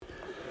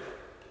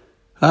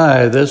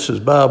Hi, this is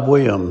Bob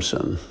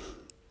Williamson.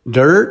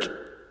 Dirt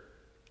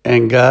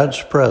and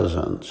God's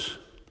Presence.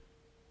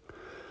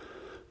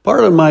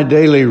 Part of my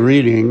daily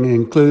reading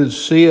includes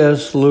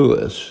C.S.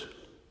 Lewis.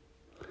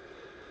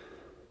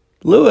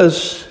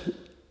 Lewis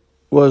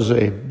was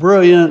a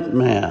brilliant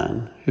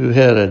man who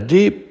had a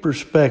deep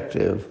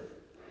perspective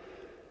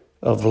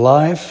of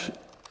life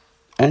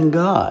and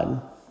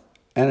God,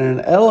 and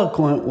an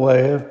eloquent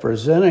way of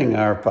presenting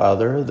our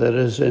Father that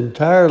is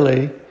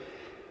entirely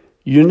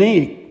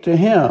unique to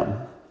him.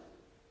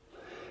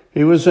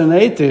 He was an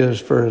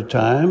atheist for a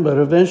time, but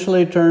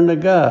eventually turned to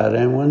God,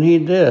 and when he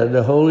did,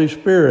 the Holy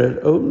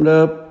Spirit opened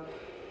up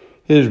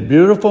his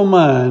beautiful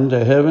mind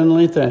to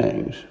heavenly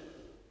things.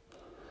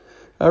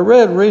 I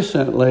read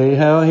recently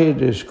how he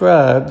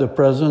described the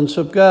presence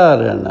of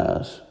God in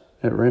us.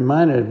 It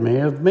reminded me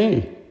of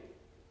me.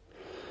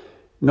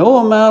 No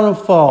amount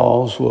of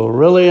falls will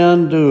really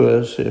undo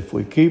us if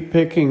we keep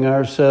picking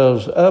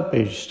ourselves up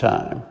each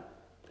time.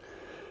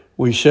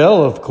 We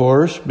shall, of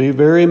course, be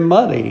very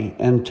muddy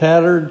and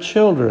tattered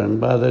children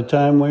by the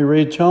time we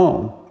reach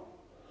home.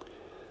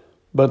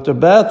 But the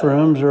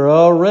bathrooms are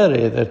all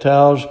ready, the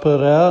towels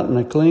put out, and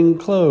the clean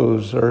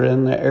clothes are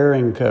in the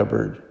airing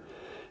cupboard.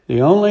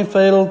 The only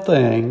fatal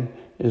thing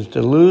is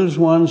to lose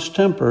one's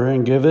temper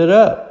and give it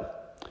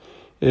up.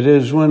 It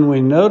is when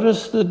we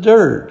notice the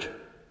dirt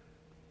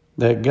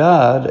that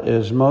God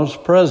is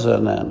most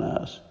present in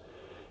us.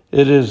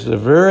 It is the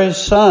very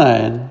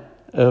sign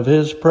of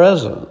his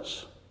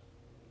presence.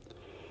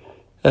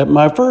 At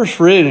my first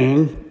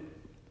reading,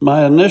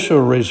 my initial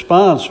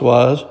response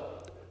was,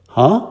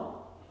 huh?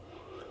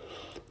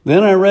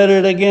 Then I read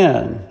it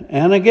again,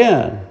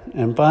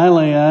 and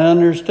finally I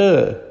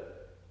understood.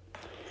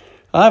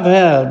 I've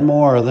had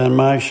more than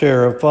my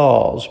share of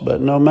falls, but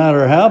no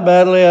matter how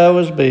badly I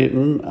was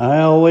beaten,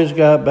 I always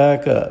got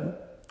back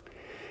up.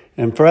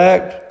 In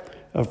fact,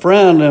 a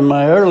friend in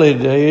my early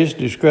days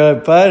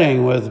described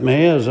fighting with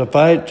me as a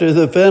fight to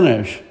the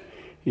finish.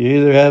 You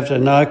either have to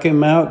knock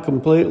him out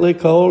completely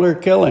cold or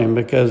kill him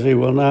because he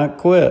will not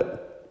quit.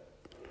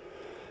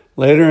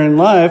 Later in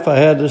life, I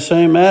had the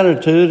same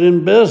attitude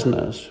in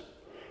business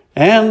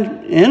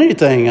and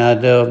anything I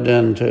delved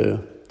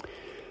into.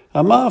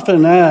 I'm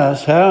often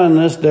asked how in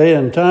this day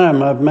and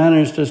time I've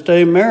managed to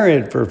stay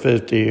married for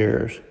 50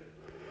 years.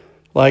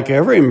 Like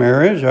every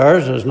marriage,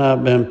 ours has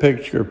not been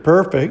picture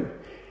perfect,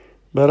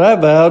 but I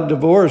vowed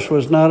divorce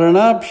was not an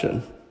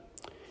option.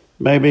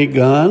 Maybe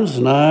guns,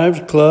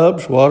 knives,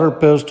 clubs, water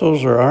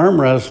pistols, or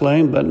arm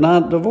wrestling, but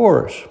not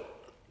divorce.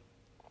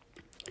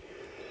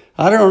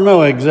 I don't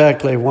know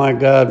exactly why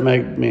God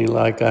made me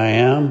like I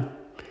am.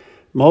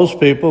 Most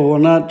people will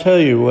not tell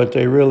you what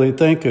they really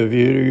think of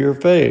you to your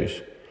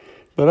face.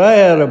 But I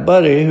had a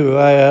buddy who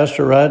I asked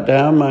to write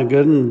down my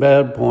good and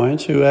bad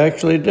points who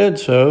actually did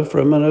so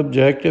from an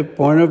objective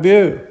point of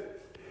view.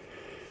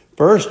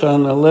 First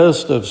on the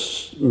list of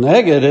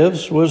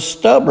negatives was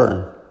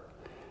stubborn.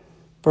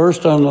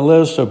 First on the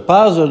list of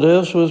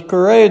positives was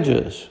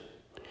courageous.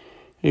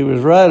 He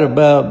was right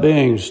about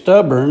being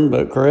stubborn,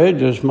 but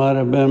courageous might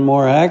have been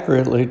more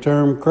accurately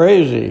termed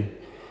crazy,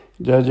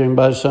 judging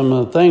by some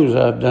of the things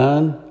I've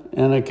done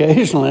and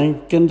occasionally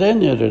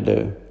continue to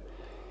do.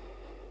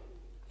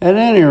 At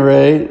any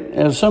rate,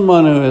 as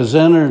someone who has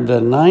entered the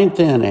ninth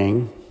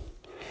inning,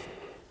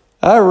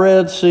 I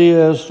read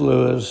C.S.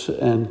 Lewis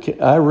and can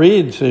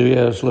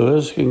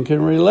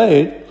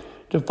relate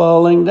to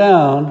falling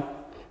down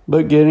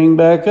but getting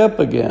back up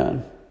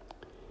again.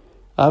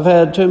 I've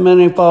had too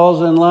many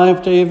falls in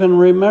life to even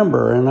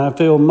remember, and I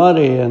feel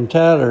muddy and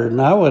tattered,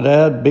 and I would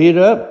add beat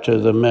up to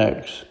the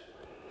mix.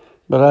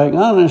 But I can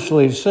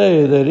honestly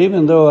say that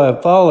even though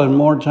I've fallen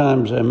more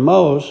times than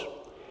most,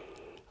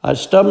 I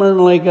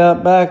stubbornly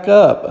got back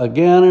up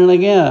again and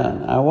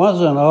again. I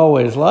wasn't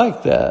always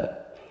like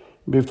that.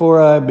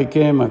 Before I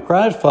became a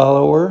Christ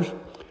follower,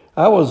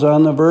 I was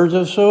on the verge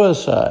of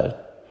suicide.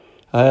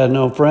 I had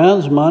no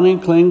friends, money,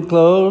 clean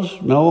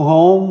clothes, no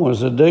home,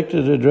 was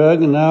addicted to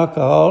drugs and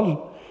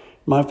alcohol.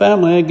 My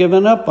family had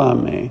given up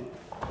on me.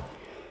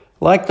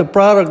 Like the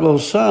prodigal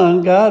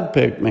son, God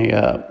picked me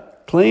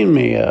up, cleaned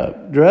me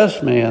up,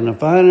 dressed me in the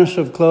finest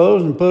of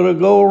clothes, and put a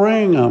gold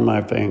ring on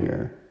my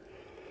finger.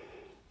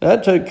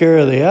 That took care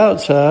of the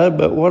outside,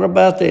 but what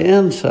about the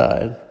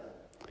inside?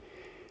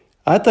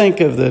 I think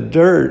of the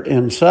dirt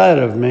inside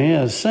of me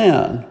as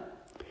sin.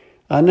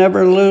 I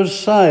never lose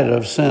sight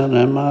of sin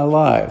in my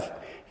life.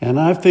 And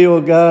I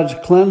feel God's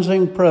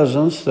cleansing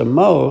presence the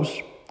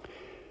most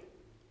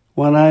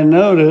when I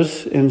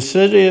notice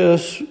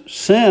insidious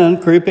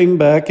sin creeping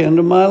back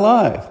into my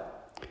life.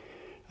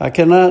 I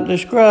cannot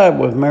describe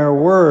with mere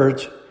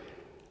words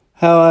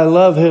how I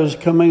love his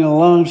coming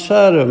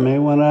alongside of me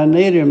when I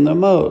need him the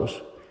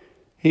most.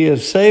 He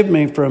has saved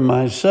me from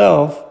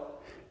myself,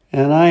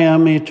 and I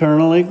am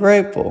eternally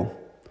grateful.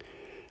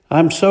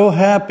 I'm so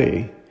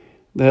happy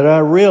that I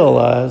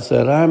realize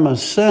that I'm a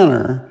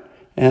sinner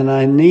and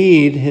I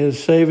need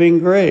his saving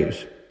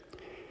grace.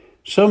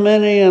 So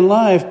many in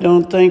life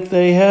don't think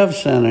they have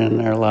sin in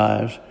their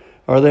lives,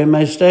 or they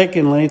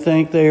mistakenly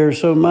think they are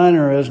so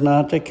minor as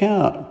not to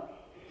count.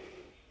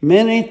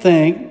 Many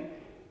think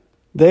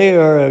they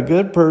are a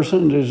good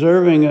person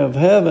deserving of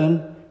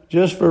heaven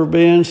just for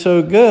being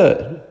so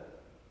good.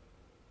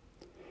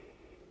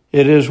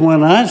 It is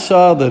when I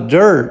saw the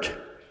dirt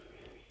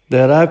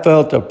that I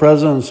felt the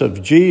presence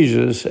of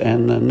Jesus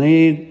and the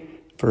need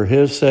for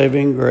his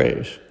saving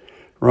grace.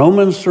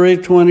 Romans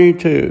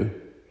 3:22.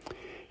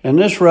 And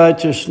this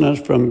righteousness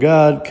from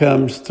God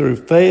comes through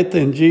faith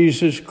in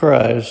Jesus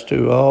Christ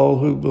to all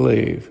who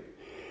believe.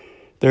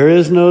 There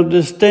is no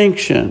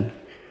distinction,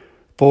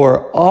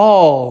 for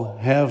all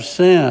have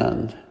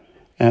sinned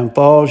and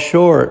fall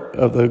short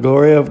of the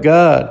glory of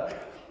God,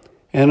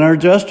 and are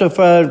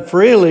justified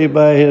freely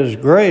by his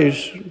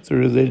grace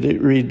through the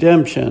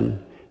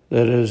redemption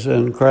that is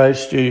in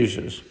Christ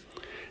Jesus.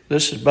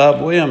 This is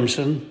Bob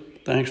Williamson.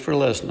 Thanks for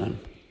listening.